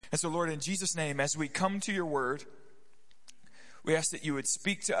And so, Lord, in Jesus' name, as we come to your word, we ask that you would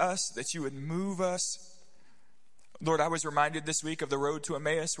speak to us, that you would move us. Lord, I was reminded this week of the road to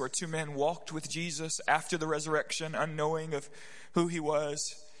Emmaus, where two men walked with Jesus after the resurrection, unknowing of who he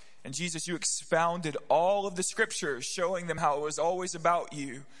was. And Jesus, you expounded all of the scriptures, showing them how it was always about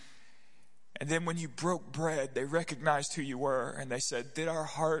you. And then when you broke bread, they recognized who you were, and they said, did our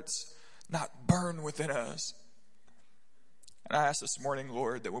hearts not burn within us? And I ask this morning,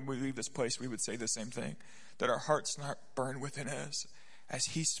 Lord, that when we leave this place, we would say the same thing, that our hearts not burn within us as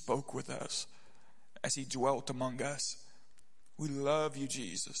he spoke with us, as he dwelt among us. We love you,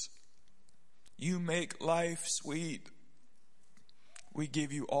 Jesus. You make life sweet. We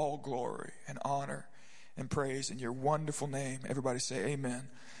give you all glory and honor and praise in your wonderful name. Everybody say amen.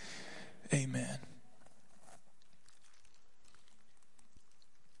 Amen.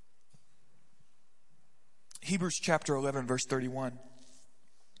 Hebrews chapter 11, verse 31.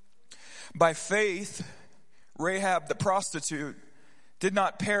 By faith, Rahab the prostitute did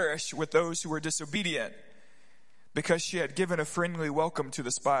not perish with those who were disobedient, because she had given a friendly welcome to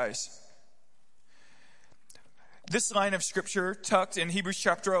the spies. This line of scripture, tucked in Hebrews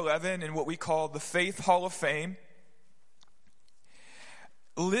chapter 11 in what we call the Faith Hall of Fame,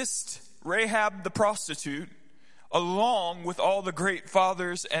 lists Rahab the prostitute along with all the great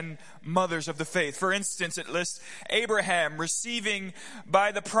fathers and mothers of the faith. For instance, it lists Abraham receiving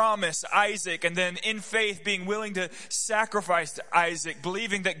by the promise Isaac, and then in faith being willing to sacrifice Isaac,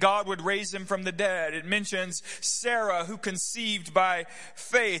 believing that God would raise him from the dead. It mentions Sarah, who conceived by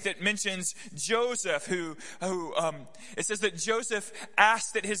faith. It mentions Joseph, who it says that Joseph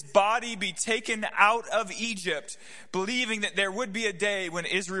asked that his body be taken out of Egypt, believing that there would be a day when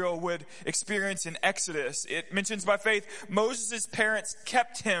Israel would experience an exodus. It mentions by faith, Moses' parents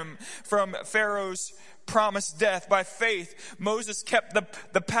kept him from Pharaoh's promised death. By faith, Moses kept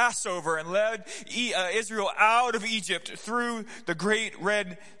the Passover and led Israel out of Egypt through the great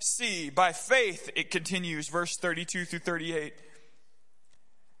Red Sea. By faith, it continues, verse 32 through 38.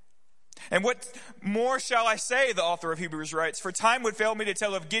 And what more shall I say, the author of Hebrews writes, for time would fail me to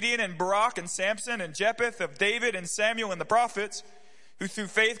tell of Gideon and Barak and Samson and Jephthah, of David and Samuel and the prophets, who through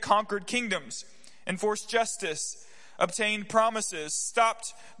faith conquered kingdoms, enforced justice, obtained promises,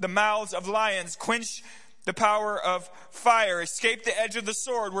 stopped the mouths of lions, quenched the power of fire, escaped the edge of the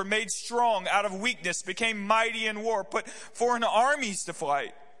sword, were made strong out of weakness, became mighty in war, put foreign armies to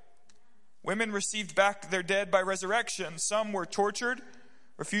flight. Women received back their dead by resurrection. Some were tortured,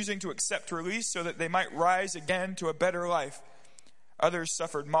 refusing to accept release so that they might rise again to a better life. Others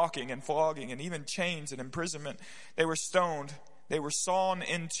suffered mocking and flogging and even chains and imprisonment. They were stoned. They were sawn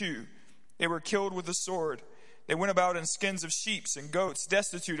in two. They were killed with the sword. They went about in skins of sheep and goats,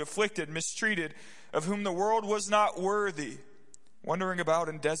 destitute, afflicted, mistreated, of whom the world was not worthy, wandering about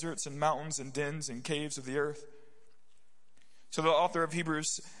in deserts and mountains and dens and caves of the earth. So the author of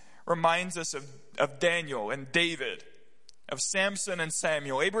Hebrews reminds us of Daniel and David, of Samson and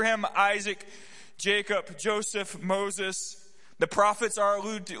Samuel, Abraham, Isaac, Jacob, Joseph, Moses. The prophets are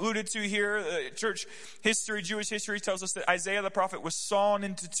alluded to here. Church history, Jewish history tells us that Isaiah the prophet was sawn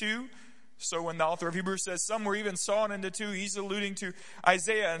into two. So when the author of Hebrews says some were even sawn into two, he's alluding to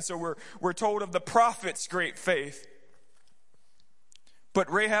Isaiah. And so we're told of the prophet's great faith.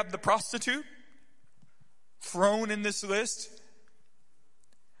 But Rahab the prostitute, thrown in this list,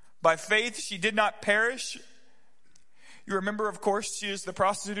 by faith she did not perish. You remember, of course, she is the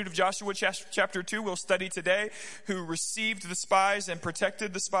prostitute of Joshua chapter 2, we'll study today, who received the spies and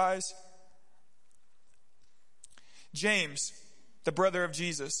protected the spies. James, the brother of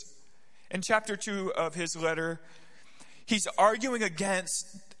Jesus, in chapter 2 of his letter, he's arguing against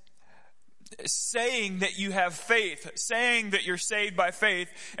saying that you have faith, saying that you're saved by faith,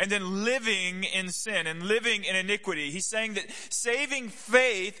 and then living in sin and living in iniquity. He's saying that saving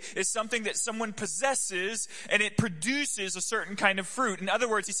faith is something that someone possesses and it produces a certain kind of fruit. In other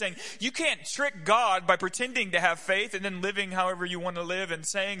words, he's saying you can't trick God by pretending to have faith and then living however you want to live and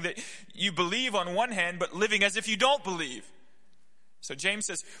saying that you believe on one hand, but living as if you don't believe. So James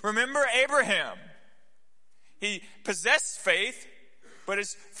says, remember Abraham. He possessed faith, but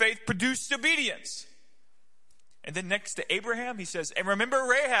his faith produced obedience. And then next to Abraham, he says, and remember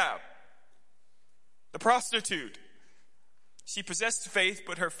Rahab, the prostitute. She possessed faith,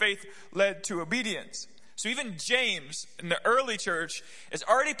 but her faith led to obedience. So even James in the early church is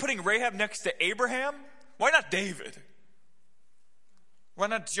already putting Rahab next to Abraham. Why not David? Why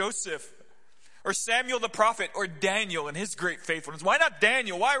not Joseph? Or Samuel the prophet, or Daniel and his great faithfulness? Why not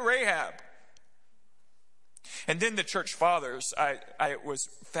Daniel? Why Rahab? And then the church fathers, I was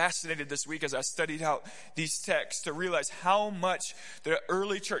fascinated this week as I studied out these texts to realize how much the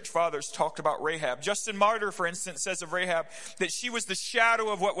early church fathers talked about Rahab. Justin Martyr, for instance, says of Rahab that she was the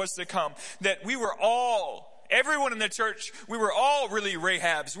shadow of what was to come. That we were all, everyone in the church, we were all really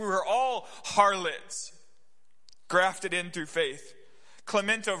Rahabs. We were all harlots, grafted in through faith.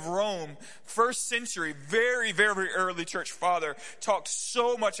 Clement of Rome, first century, very, very early church father, talked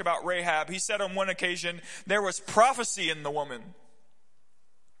so much about Rahab. He said on one occasion, there was prophecy in the woman.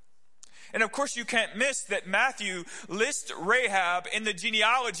 And of course you can't miss that Matthew lists Rahab in the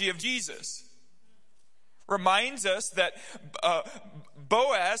genealogy of Jesus. Reminds us that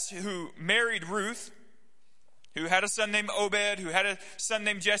Boaz, who married Ruth, who had a son named Obed, who had a son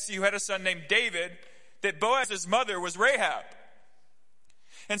named Jesse, who had a son named David, that Boaz's mother was Rahab.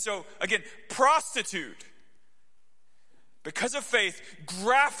 And so, again, prostitute, because of faith,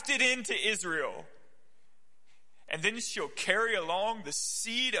 grafted into Israel. And then she'll carry along the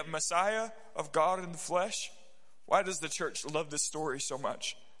seed of Messiah, of God in the flesh. Why does the church love this story so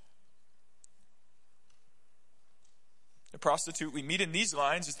much? The prostitute we meet in these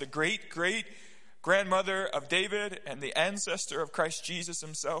lines is the great-great-grandmother of David and the ancestor of Christ Jesus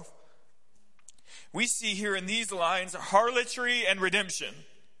himself. We see here in these lines harlotry and redemption.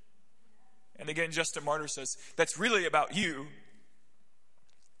 And again, Justin Martyr says, that's really about you.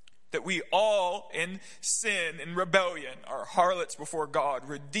 That we all in sin and rebellion are harlots before God,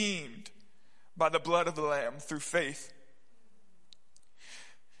 redeemed by the blood of the Lamb through faith.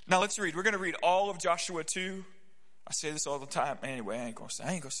 Now let's read. We're going to read all of Joshua 2. I say this all the time. Anyway, I ain't going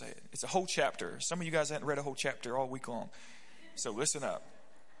to say it. It's a whole chapter. Some of you guys haven't read a whole chapter all week long. So listen up.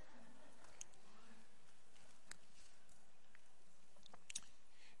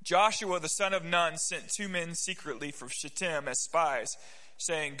 Joshua, the son of Nun, sent 2 men secretly from Shittim as spies,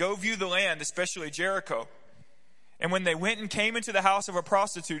 saying, go view the land, especially Jericho. And when they went and came into the house of a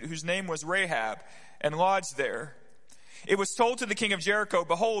prostitute whose name was Rahab, and lodged there, it was told to the king of Jericho,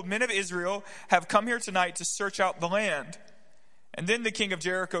 behold, men of Israel have come here tonight to search out the land. And then the king of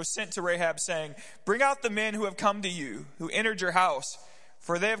Jericho sent to Rahab, saying, bring out the men who have come to you, who entered your house,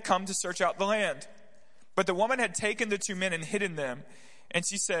 for they have come to search out the land. But the woman had taken the 2 men and hidden them. And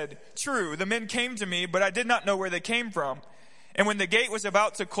she said, true, the men came to me, but I did not know where they came from. And when the gate was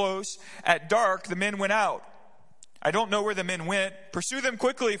about to close at dark, the men went out. I don't know where the men went. Pursue them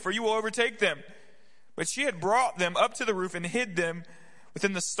quickly, for you will overtake them. But she had brought them up to the roof and hid them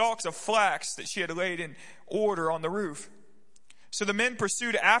within the stalks of flax that she had laid in order on the roof. So the men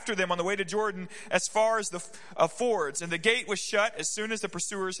pursued after them on the way to Jordan as far as the fords, and the gate was shut as soon as the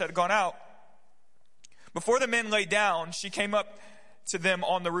pursuers had gone out. Before the men lay down, she came up to them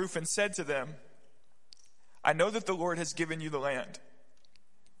on the roof and said to them, I know that the Lord has given you the land,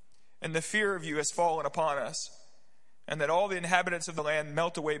 and the fear of you has fallen upon us, and that all the inhabitants of the land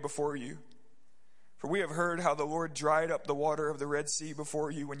melt away before you. For we have heard how the Lord dried up the water of the Red Sea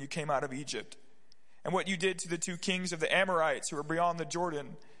before you when you came out of Egypt, and what you did to the 2 kings of the Amorites who were beyond the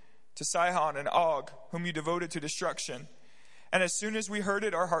Jordan, to Sihon and Og, whom you devoted to destruction. And as soon as we heard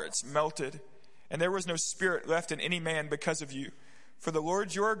it, our hearts melted, and there was no spirit left in any man because of you. For the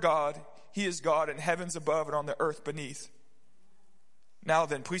Lord your God, he is God in heavens above and on the earth beneath. Now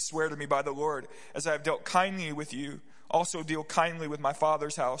then, please swear to me by the Lord, as I have dealt kindly with you, also deal kindly with my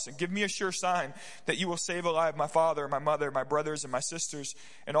father's house, and give me a sure sign that you will save alive my father, my mother, my brothers, and my sisters,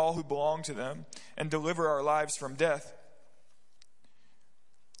 and all who belong to them, and deliver our lives from death.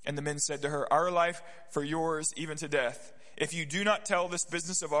 And the men said to her, our life for yours, even to death. If you do not tell this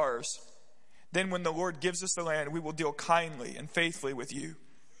business of ours, then when the Lord gives us the land, we will deal kindly and faithfully with you.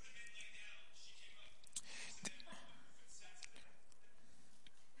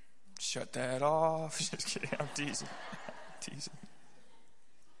 Shut that off. Just kidding. I'm teasing.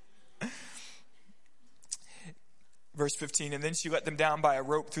 Verse 15, and then she let them down by a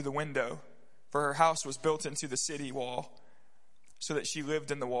rope through the window, for her house was built into the city wall, so that she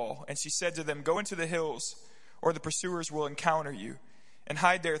lived in the wall. And she said to them, go into the hills, or the pursuers will encounter you, and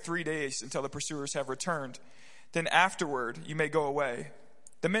hide there 3 days until the pursuers have returned. Then afterward you may go away.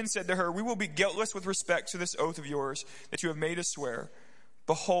 The men said to her, we will be guiltless with respect to this oath of yours that you have made us swear.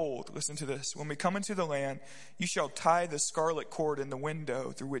 Behold, listen to this, when we come into the land, you shall tie the scarlet cord in the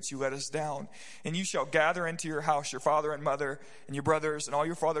window through which you let us down, and you shall gather into your house your father and mother and your brothers and all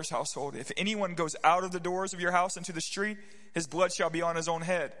your father's household. If anyone goes out of the doors of your house into the street, his blood shall be on his own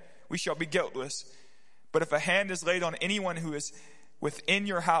head. We shall be guiltless. But if a hand is laid on anyone who is within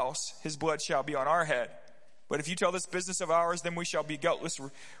your house, his blood shall be on our head. But if you tell this business of ours, then we shall be guiltless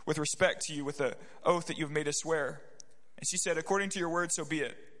with respect to you with the oath that you have made us swear. And she said, according to your word, so be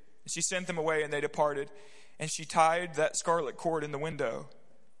it. And she sent them away, and they departed. and she tied that scarlet cord in the window.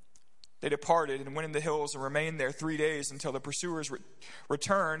 They departed and went in the hills and remained there 3 days until the pursuers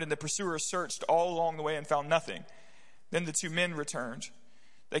returned, and the pursuers searched all along the way and found nothing. Then the 2 men returned.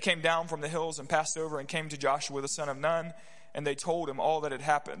 They came down from the hills and passed over and came to Joshua the son of Nun, and they told him all that had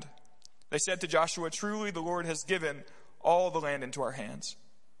happened. They said to Joshua, "Truly the Lord has given all the land into our hands,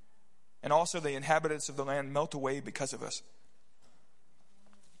 and also the inhabitants of the land melt away because of us."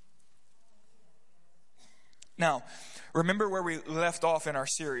 Now, remember where we left off in our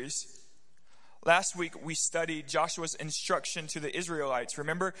series. Last week, we studied Joshua's instruction to the Israelites.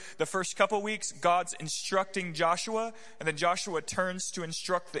 Remember, the first couple weeks, God's instructing Joshua, and then Joshua turns to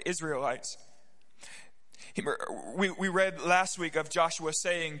instruct the Israelites. We read last week of Joshua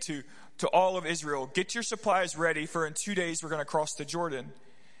saying to all of Israel, "Get your supplies ready, for in 2 days we're going to cross the Jordan."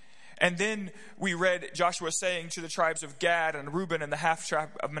 And then we read Joshua saying to the tribes of Gad and Reuben and the half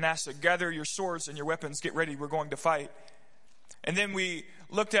tribe of Manasseh, "Gather your swords and your weapons, get ready, we're going to fight." And then we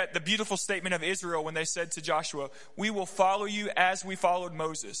looked at the beautiful statement of Israel when they said to Joshua, "We will follow you as we followed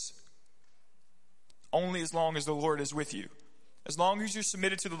Moses, only as long as the Lord is with you. As long as you're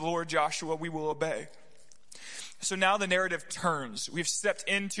submitted to the Lord, Joshua, we will obey." So now the narrative turns. We've stepped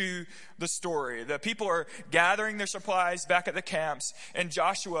into the story. The people are gathering their supplies back at the camps, and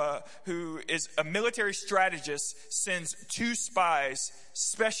Joshua, who is a military strategist, sends 2 spies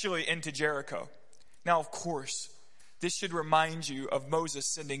specially into Jericho. Now, of course, this should remind you of Moses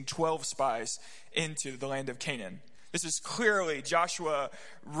sending 12 spies into the land of Canaan. This is clearly Joshua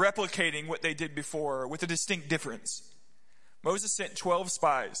replicating what they did before with a distinct difference. Moses sent 12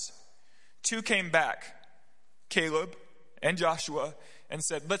 spies. 2 came back, Caleb and Joshua, and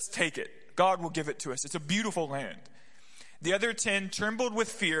said, "Let's take it. God will give it to us. It's a beautiful land." The other 10 trembled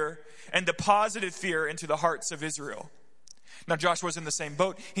with fear and deposited fear into the hearts of Israel. Now Joshua's in the same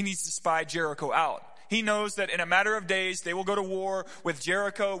boat. He needs to spy Jericho out. He knows that in a matter of days, they will go to war with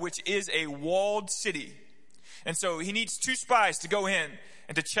Jericho, which is a walled city. And so he needs 2 spies to go in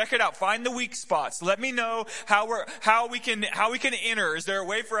and to check it out, find the weak spots. Let me know how we can enter. Is there a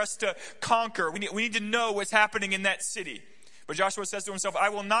way for us to conquer? We need to know what's happening in that city. But Joshua says to himself, "I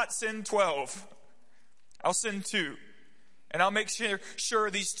will not send 12. I'll send 2. And I'll make sure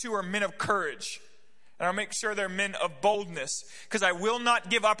these 2 are men of courage. And I'll make sure they're men of boldness, because I will not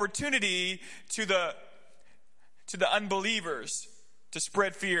give opportunity to the unbelievers to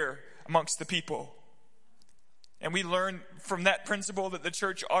spread fear amongst the people." And we learn from that principle that the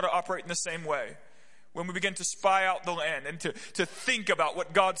church ought to operate in the same way. When we begin to spy out the land and to think about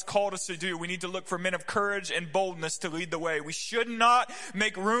what God's called us to do, we need to look for men of courage and boldness to lead the way. We should not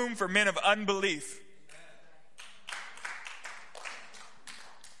make room for men of unbelief.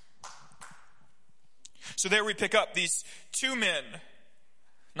 So there we pick up these 2 men,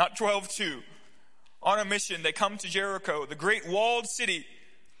 not 12, 2, on a mission. They come to Jericho, the great walled city,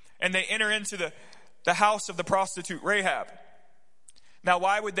 and they enter into the house of the prostitute Rahab. Now,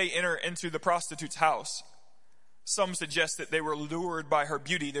 why would they enter into the prostitute's house? Some suggest that they were lured by her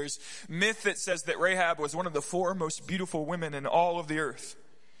beauty. There's myth that says that Rahab was one of the 4 most beautiful women in all of the earth.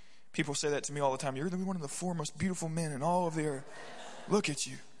 People say that to me all the time. "You're one of the 4 most beautiful men in all of the earth. Look at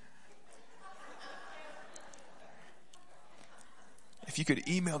you." If you could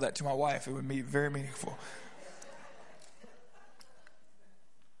email that to my wife, it would be very meaningful.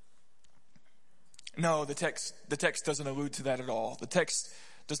 No, the text doesn't allude to that at all. The text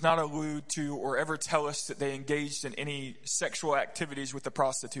does not allude to or ever tell us that they engaged in any sexual activities with the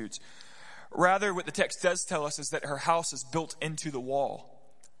prostitutes. Rather, what the text does tell us is that her house is built into the wall.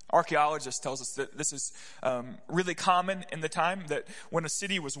 Archaeologists tells us that this is really common in the time, that when a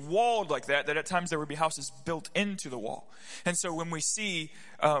city was walled like that at times there would be houses built into the wall. And so when we see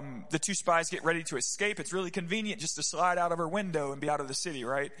the 2 spies get ready to escape, it's really convenient just to slide out of her window and be out of the city,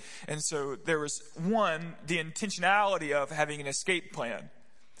 right? And so there was, 1, the intentionality of having an escape plan.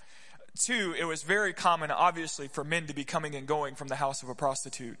 2, it was very common, obviously, for men to be coming and going from the house of a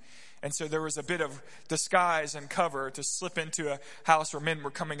prostitute. And so there was a bit of disguise and cover to slip into a house where men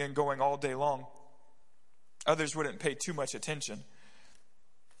were coming and going all day long. Others wouldn't pay too much attention.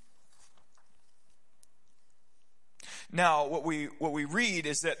 Now, what we read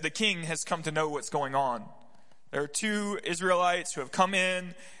is that the king has come to know what's going on. There are 2 Israelites who have come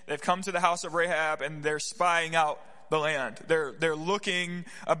in. They've come to the house of Rahab, and they're spying out the land. They're looking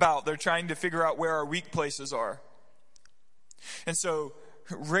about. They're trying to figure out where our weak places are. And so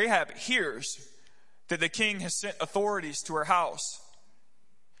Rahab hears that the king has sent authorities to her house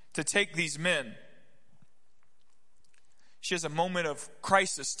to take these men. She has a moment of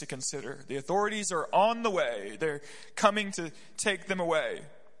crisis to consider. The authorities are on the way. They're coming to take them away.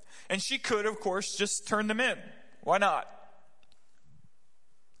 And she could, of course, just turn them in. Why not?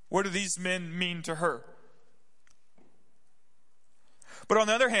 What do these men mean to her? But on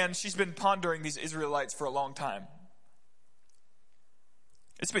the other hand, she's been pondering these Israelites for a long time.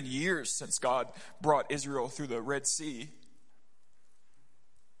 It's been years since God brought Israel through the Red Sea.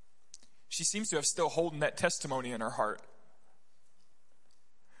 She seems to have still holding that testimony in her heart.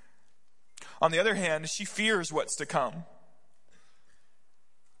 On the other hand, she fears what's to come.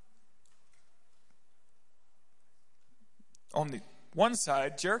 On the one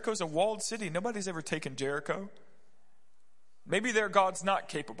side, Jericho's a walled city. Nobody's ever taken Jericho. Maybe their God's not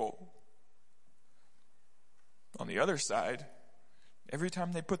capable. On the other side, every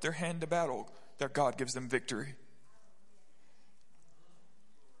time they put their hand to battle, their God gives them victory.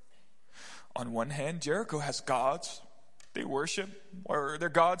 On one hand, Jericho has gods they worship, or their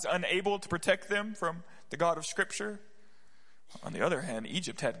gods unable to protect them from the God of Scripture. On the other hand,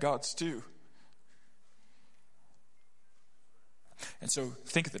 Egypt had gods too. And so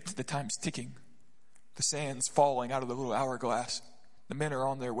think of the time's ticking. The sand's falling out of the little hourglass. The men are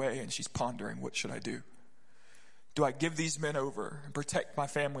on their way, and she's pondering, what should I do? Do I give these men over and protect my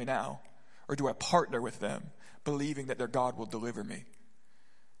family now? Or do I partner with them, believing that their God will deliver me?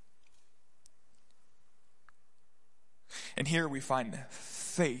 And here we find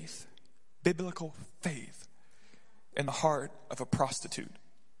faith, biblical faith, in the heart of a prostitute.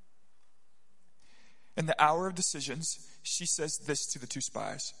 In the hour of decisions, she says this to the two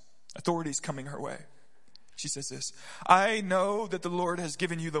spies. Authorities coming her way. She says this, I know that the Lord has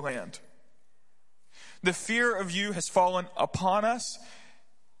given you the land. The fear of you has fallen upon us,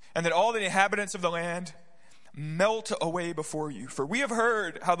 and that all the inhabitants of the land melt away before you. For we have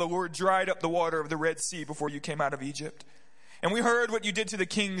heard how the Lord dried up the water of the Red Sea before you came out of Egypt. And we heard what you did to the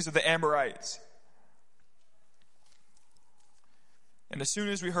kings of the Amorites. And as soon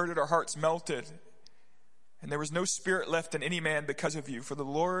as we heard it, our hearts melted. And there was no spirit left in any man because of you. For the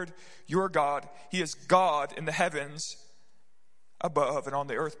Lord, your God, he is God in the heavens above and on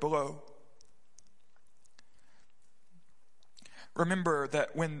the earth below. Remember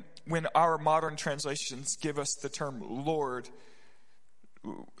that when our modern translations give us the term Lord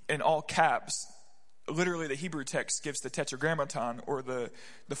in all caps, literally the Hebrew text gives the tetragrammaton, or the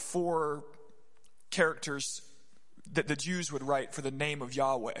four characters that the Jews would write for the name of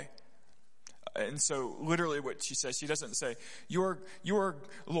Yahweh. And so literally what she says, she doesn't say, your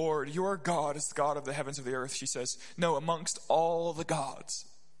Lord, your God is the God of the heavens of the earth. She says, no, amongst all the gods,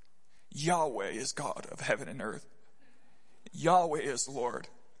 Yahweh is God of heaven and earth. Yahweh is Lord.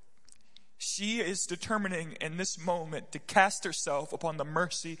 She is determining in this moment to cast herself upon the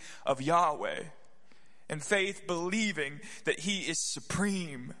mercy of Yahweh, in faith, believing that he is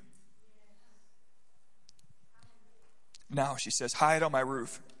supreme. Now she says, hide on my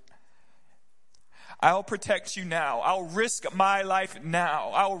roof. I'll protect you now. I'll risk my life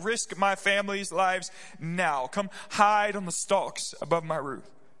now. I'll risk my family's lives now. Come hide on the stalks above my roof.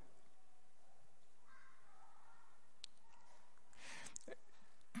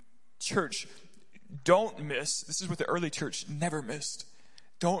 Church, don't miss, this is what the early church never missed.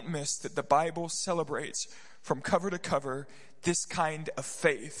 Don't miss that the Bible celebrates from cover to cover this kind of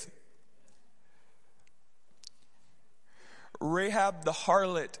faith. Rahab the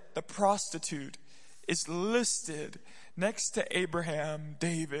harlot, the prostitute, is listed next to Abraham,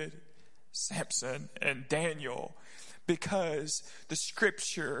 David, Samson, and Daniel because the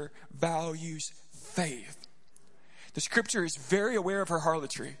Scripture values faith. The Scripture is very aware of her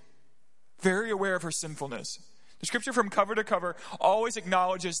harlotry, very aware of her sinfulness. The Scripture from cover to cover always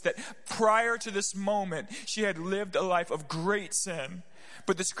acknowledges that prior to this moment, she had lived a life of great sin.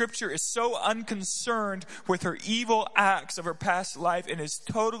 But the Scripture is so unconcerned with her evil acts of her past life and is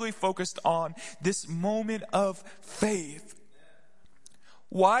totally focused on this moment of faith.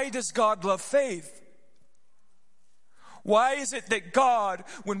 Why does God love faith? Why is it that God,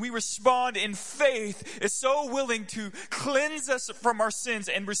 when we respond in faith, is so willing to cleanse us from our sins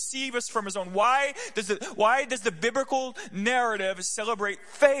and receive us from his own? Why does the biblical narrative celebrate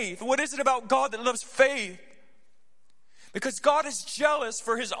faith? What is it about God that loves faith? Because God is jealous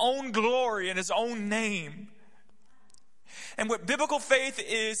for his own glory and his own name. And what biblical faith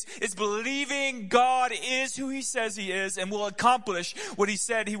is believing God is who he says he is and will accomplish what he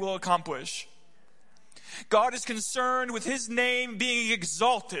said he will accomplish. God is concerned with his name being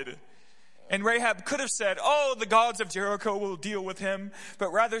exalted. And Rahab could have said, oh, the gods of Jericho will deal with him.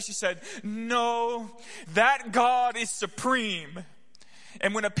 But rather she said, no, that God is supreme.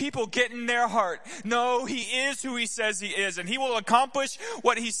 And when a people get in their heart, no, he is who he says he is, and he will accomplish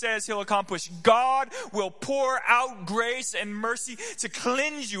what he says he'll accomplish. God will pour out grace and mercy to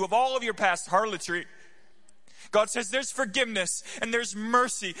cleanse you of all of your past harlotry. God says there's forgiveness and there's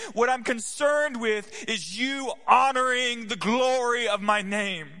mercy. What I'm concerned with is you honoring the glory of my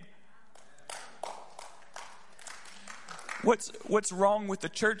name. What's wrong with the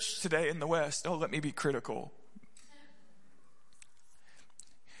church today in the West? Oh, let me be critical.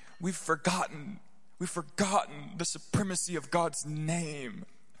 We've forgotten the supremacy of God's name.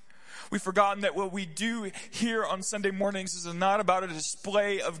 We've forgotten that what we do here on Sunday mornings is not about a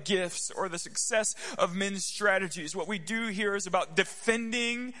display of gifts or the success of men's strategies. What we do here is about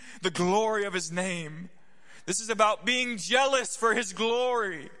defending the glory of his name. This is about being jealous for his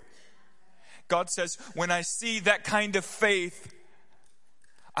glory. God says, when I see that kind of faith,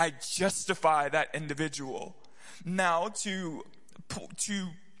 I justify that individual. Now, to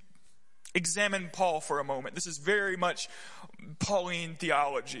examine Paul for a moment. This is very much Pauline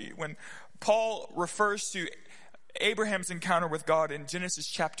theology. When Paul refers to Abraham's encounter with God in Genesis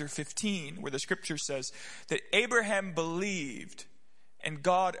chapter 15, where the scripture says that Abraham believed and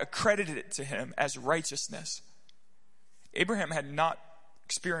God accredited it to him as righteousness. Abraham had not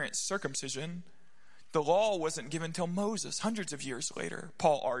experienced circumcision. The law wasn't given till Moses, hundreds of years later,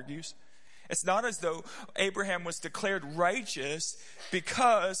 Paul argues. It's not as though Abraham was declared righteous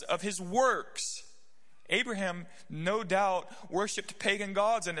because of his works. Abraham, no doubt, worshipped pagan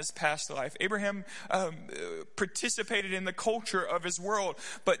gods in his past life. Abraham participated in the culture of his world.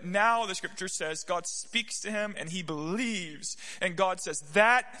 But now the scripture says God speaks to him and he believes. And God says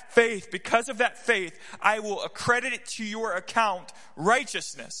that faith, because of that faith, I will accredit it to your account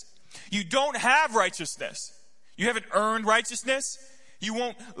righteousness. You don't have righteousness. You haven't earned righteousness. You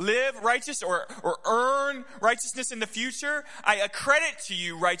won't live righteous or earn righteousness in the future. I accredit to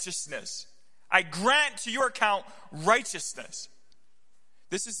you righteousness. I grant to your account righteousness.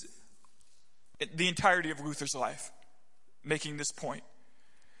 This is the entirety of Luther's life, making this point.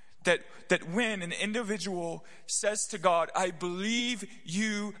 That when an individual says to God, I believe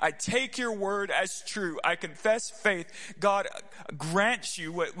you, I take your word as true, I confess faith, God grants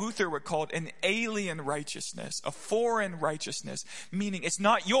you what Luther would call an alien righteousness, a foreign righteousness, meaning it's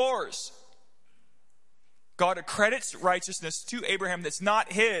not yours. God accredits righteousness to Abraham that's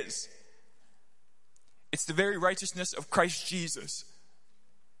not his. It's the very righteousness of Christ Jesus.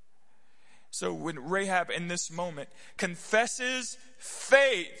 So when Rahab in this moment confesses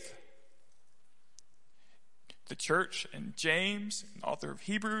faith, the church and James, the author of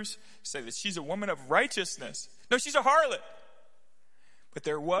Hebrews, say that she's a woman of righteousness. No, she's a harlot. But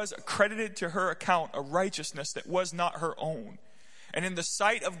there was accredited to her account a righteousness that was not her own. And in the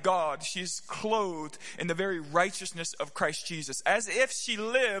sight of God, she's clothed in the very righteousness of Christ Jesus, as if she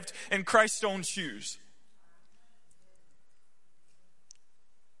lived in Christ's own shoes.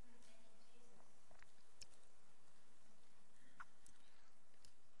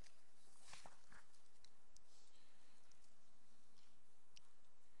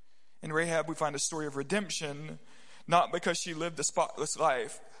 In Rahab, we find a story of redemption, not because she lived a spotless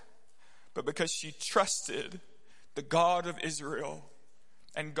life, but because she trusted the God of Israel,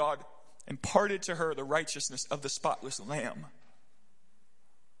 and God imparted to her the righteousness of the spotless lamb.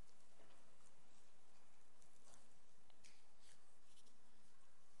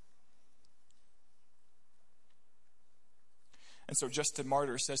 And so Justin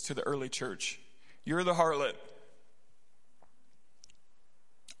Martyr says to the early church, you're the harlot.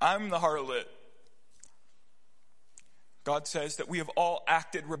 I'm the harlot. God says that we have all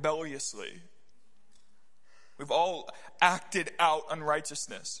acted rebelliously. We've all acted out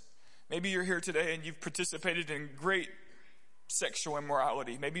unrighteousness. Maybe you're here today and you've participated in great sexual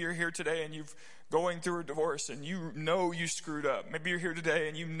immorality. Maybe you're here today and you've going through a divorce and you know you screwed up. Maybe you're here today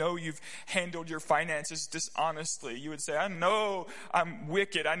and you know you've handled your finances dishonestly. You would say, I know I'm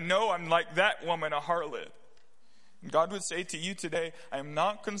wicked. I know I'm like that woman, a harlot. God would say to you today, I am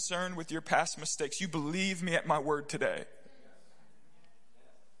not concerned with your past mistakes. You believe me at my word today.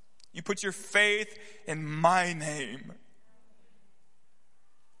 You put your faith in my name.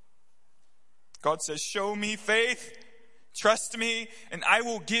 God says, show me faith, trust me, and I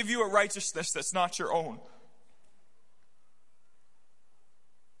will give you a righteousness that's not your own.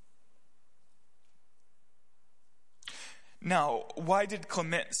 Now, why did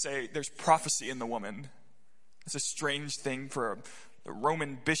Clement say there's prophecy in the woman? It's a strange thing for a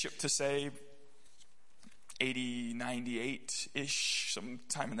Roman bishop to say, 80, 98-ish,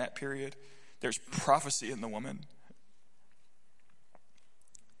 sometime in that period. There's prophecy in the woman.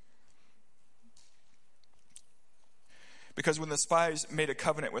 Because when the spies made a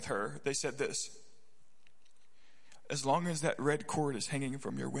covenant with her, they said this: as long as that red cord is hanging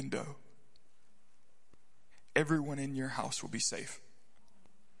from your window, everyone in your house will be safe.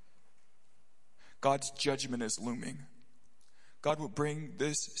 God's judgment is looming. God will bring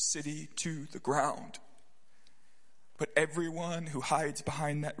this city to the ground. But everyone who hides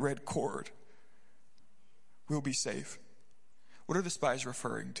behind that red cord will be safe. What are the spies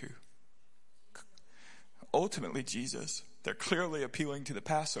referring to? Ultimately, Jesus. They're clearly appealing to the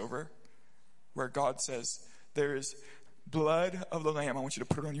Passover, where God says, there is blood of the Lamb. I want you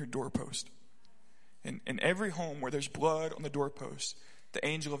to put it on your doorpost. In every home where there's blood on the doorpost, the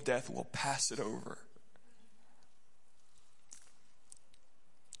angel of death will pass it over.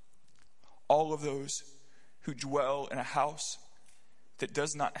 All of those who dwell in a house that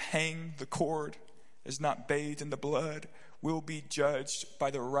does not hang the cord, is not bathed in the blood, will be judged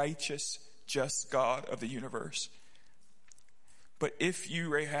by the righteous, just God of the universe. But if you,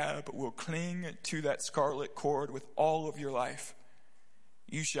 Rahab, will cling to that scarlet cord with all of your life,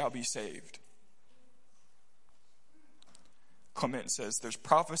 you shall be saved. Clement says there's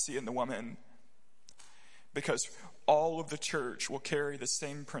prophecy in the woman because all of the church will carry the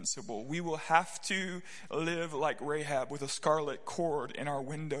same principle. We will have to live like Rahab with a scarlet cord in our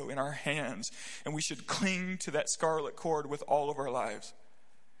window, in our hands, and we should cling to that scarlet cord with all of our lives.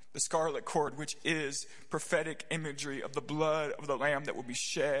 The scarlet cord, which is prophetic imagery of the blood of the Lamb that will be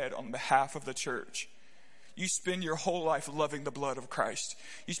shed on behalf of the church. You spend your whole life loving the blood of Christ.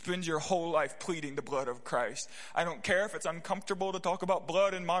 You spend your whole life pleading the blood of Christ. I don't care if it's uncomfortable to talk about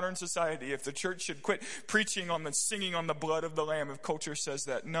blood in modern society. If the church should quit preaching on the singing on the blood of the Lamb, if culture says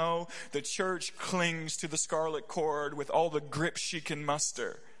that. No, the church clings to the scarlet cord with all the grip she can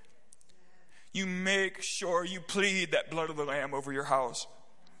muster. You make sure you plead that blood of the Lamb over your house.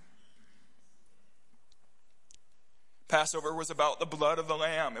 Passover was about the blood of the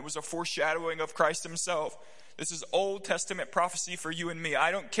Lamb. It was a foreshadowing of Christ himself. This is Old Testament prophecy for you and me. I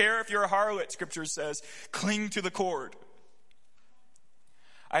don't care if you're a harlot, Scripture says, cling to the cord.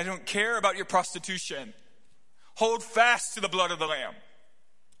 I don't care about your prostitution. Hold fast to the blood of the Lamb.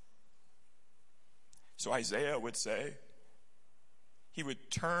 So Isaiah would say, he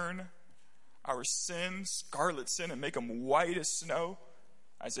would turn our sin, scarlet sin, and make them white as snow.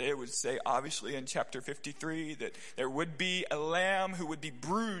 Isaiah would say, obviously, in chapter 53, that there would be a lamb who would be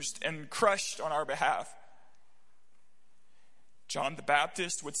bruised and crushed on our behalf. John the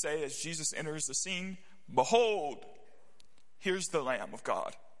Baptist would say, as Jesus enters the scene, behold, here's the Lamb of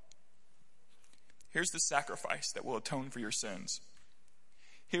God. Here's the sacrifice that will atone for your sins.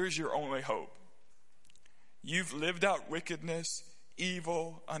 Here's your only hope. You've lived out wickedness,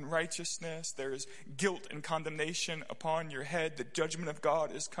 evil, unrighteousness. There is guilt and condemnation upon your head. The judgment of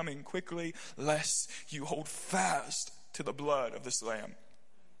God is coming quickly, lest you hold fast to the blood of this Lamb.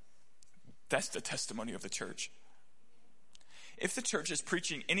 That's the testimony of the church. If the church is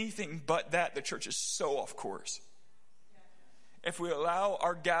preaching anything but that, the church is so off course. If we allow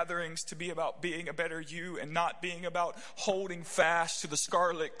our gatherings to be about being a better you and not being about holding fast to the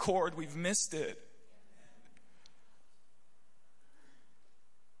scarlet cord, we've missed it.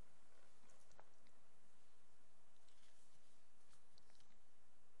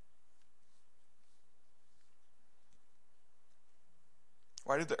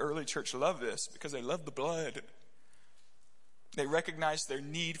 Why did the early church love this? Because they loved the blood. They recognized their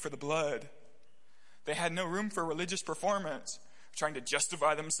need for the blood. They had no room for religious performance, trying to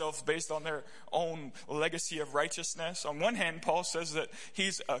justify themselves based on their own legacy of righteousness. On one hand, Paul says that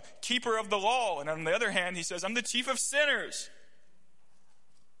he's a keeper of the law, and on the other hand, he says, I'm the chief of sinners.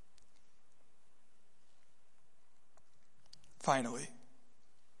 Finally,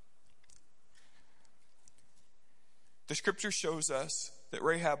 the scripture shows us that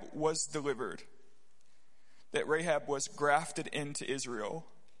Rahab was delivered, that Rahab was grafted into Israel,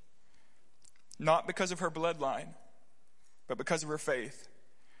 not because of her bloodline, but because of her faith.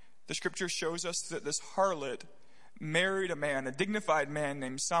 The scripture shows us that this harlot married a man, a dignified man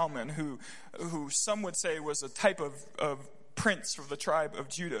named Salmon, who some would say was a type of prince from the tribe of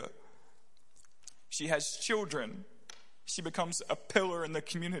Judah. She has children. She becomes a pillar in the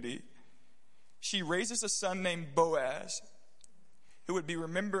community. She raises a son named Boaz, who would be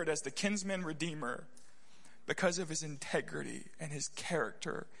remembered as the kinsman redeemer because of his integrity and his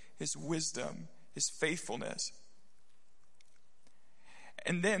character, his wisdom, his faithfulness.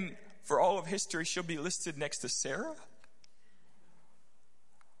 And then, for all of history, she'll be listed next to Sarah.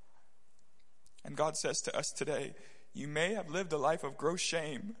 And God says to us today, you may have lived a life of gross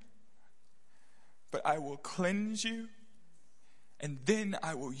shame, but I will cleanse you, and then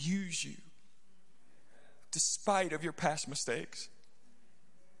I will use you despite of your past mistakes,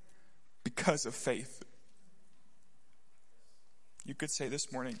 because of faith. You could say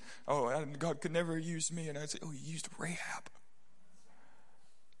this morning, oh, God could never use me. And I'd say, oh, He used Rahab.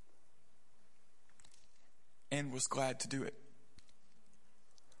 And was glad to do it.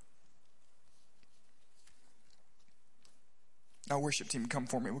 Now, worship team, come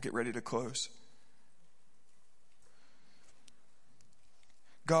for me. We'll get ready to close.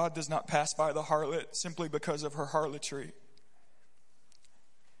 God does not pass by the harlot simply because of her harlotry.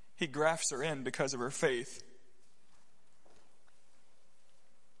 He grafts her in because of her faith.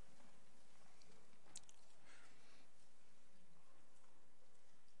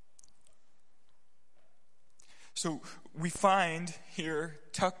 So we find here,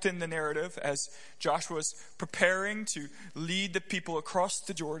 tucked in the narrative, as Joshua's preparing to lead the people across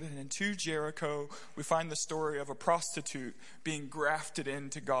the Jordan into Jericho, we find the story of a prostitute being grafted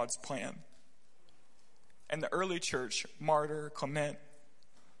into God's plan. And the early church, Martyr, Clement,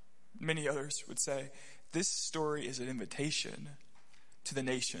 many others would say, this story is an invitation to the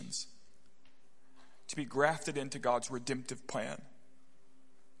nations to be grafted into God's redemptive plan.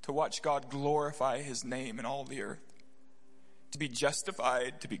 To watch God glorify His name in all the earth. To be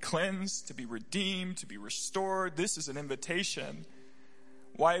justified, to be cleansed, to be redeemed, to be restored. This is an invitation.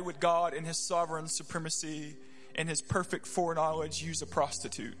 Why would God in His sovereign supremacy and His perfect foreknowledge use a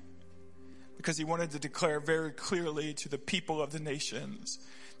prostitute? Because He wanted to declare very clearly to the people of the nations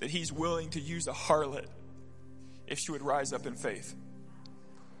that He's willing to use a harlot if she would rise up in faith.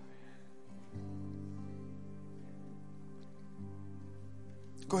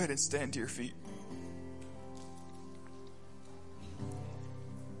 Go ahead and stand to your feet.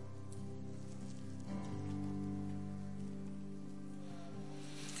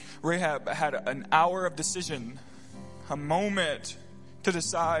 Rahab had an hour of decision, a moment to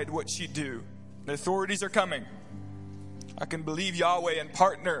decide what she'd do. The authorities are coming. I can believe Yahweh and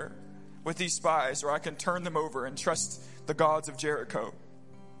partner with these spies, or I can turn them over and trust the gods of Jericho.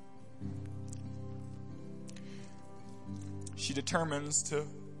 She determines to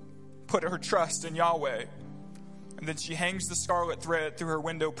put her trust in Yahweh. And then she hangs the scarlet thread through her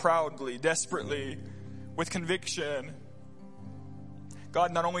window proudly, desperately, with conviction.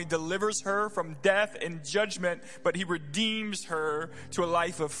 God not only delivers her from death and judgment, but He redeems her to a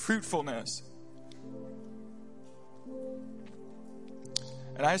life of fruitfulness.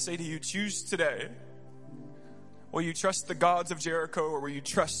 And I say to you, choose today. Will you trust the gods of Jericho, or will you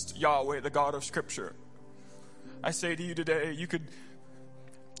trust Yahweh, the God of Scripture? I say to you today, you could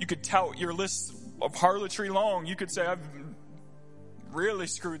tout your list of harlotry long. You could say, I've really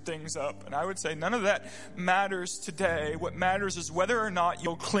screwed things up. And I would say none of that matters today. What matters is whether or not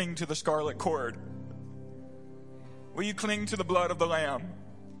you'll cling to the scarlet cord. Will you cling to the blood of the Lamb?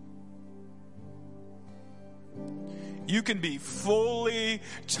 You can be fully,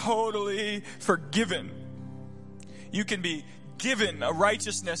 totally forgiven. You can be given a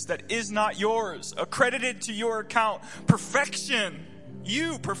righteousness that is not yours, accredited to your account. Perfection.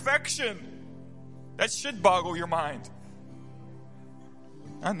 Perfection. That should boggle your mind.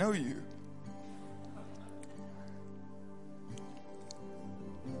 I know you.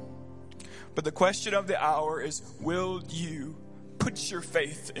 But the question of the hour is, will you put your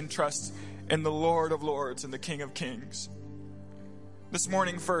faith and trust in the Lord of Lords and the King of Kings? This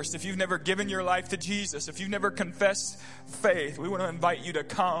morning first, if you've never given your life to Jesus, if you've never confessed faith, we want to invite you to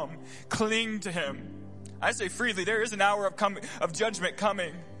come, cling to Him. I say freely, there is an hour of judgment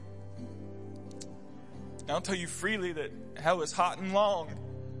coming. And I'll tell you freely that hell is hot and long.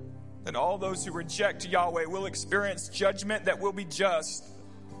 That all those who reject Yahweh will experience judgment that will be just.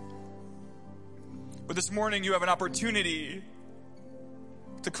 But this morning you have an opportunity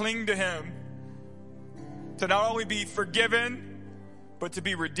to cling to Him. To not only be forgiven, but to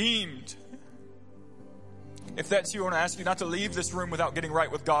be redeemed. If that's you, I want to ask you not to leave this room without getting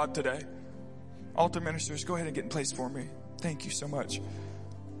right with God today. Altar ministers, go ahead and get in place for me. Thank you so much.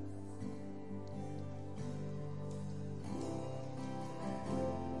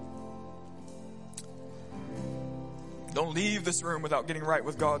 Don't leave this room without getting right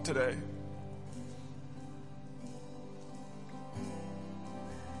with God today.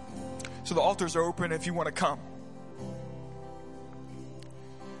 So the altars are open if you want to come.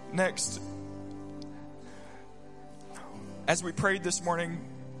 Next, as we prayed this morning,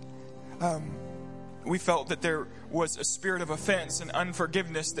 we felt that there was a spirit of offense and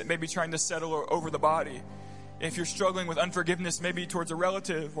unforgiveness that may be trying to settle over the body. If you're struggling with unforgiveness, maybe towards a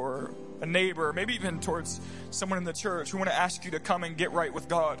relative or a neighbor, maybe even towards someone in the church, we want to ask you to come and get right with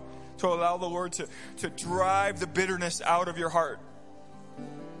God, to allow the Lord to drive the bitterness out of your heart.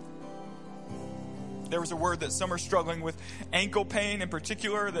 There was a word that some are struggling with ankle pain in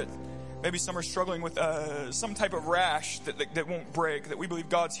particular, that maybe some are struggling with some type of rash that won't break, that we believe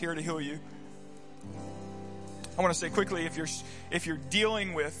God's here to heal you. I want to say quickly, if you're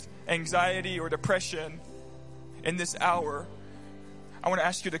dealing with anxiety or depression in this hour, I want to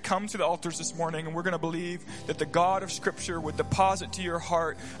ask you to come to the altars this morning, and we're going to believe that the God of Scripture would deposit to your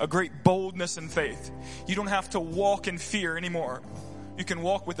heart a great boldness and faith. You don't have to walk in fear anymore. You can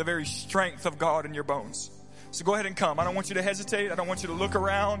walk with the very strength of God in your bones. So go ahead and come. I don't want you to hesitate. I don't want you to look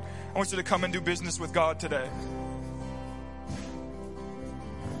around. I want you to come and do business with God today.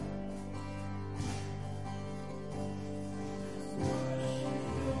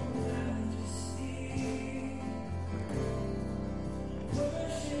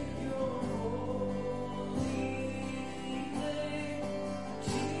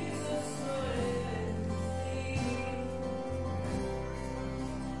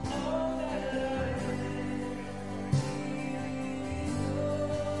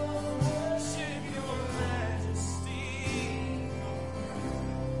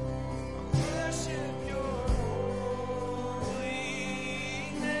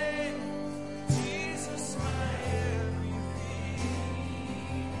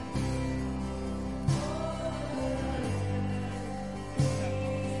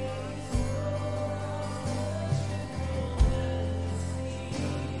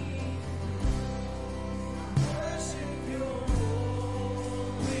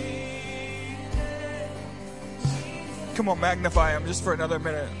 Come on, magnify Him just for another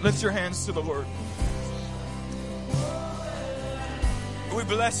minute. Lift your hands to the Lord. We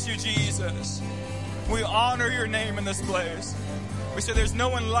bless you, Jesus. We honor your name in this place. We say there's no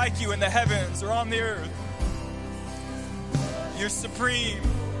one like you in the heavens or on the earth. You're supreme.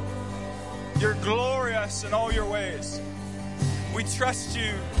 You're glorious in all your ways. We trust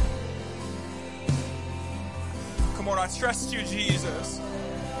you. Come on, I trust you, Jesus.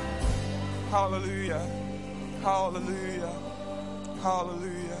 Hallelujah. Hallelujah.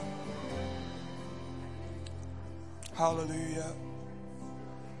 Hallelujah. Hallelujah.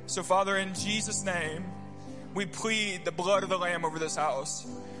 So, Father, in Jesus' name, we plead the blood of the Lamb over this house.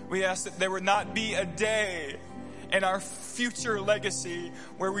 We ask that there would not be a day in our future legacy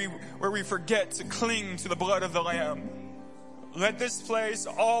where we forget to cling to the blood of the Lamb. Let this place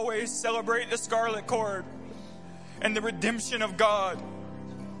always celebrate the scarlet cord and the redemption of God.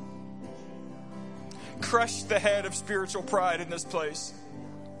 Crush the head of spiritual pride in this place.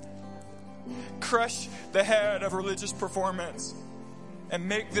 Crush the head of religious performance. And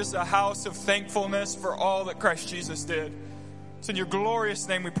make this a house of thankfulness for all that Christ Jesus did. It's in your glorious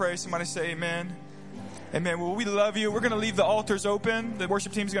name we pray. Somebody say amen. Amen. Well, we love you. We're going to leave the altars open. The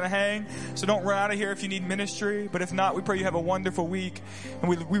worship team's going to hang. So don't run out of here if you need ministry. But if not, we pray you have a wonderful week. And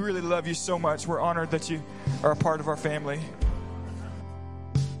we really love you so much. We're honored that you are a part of our family.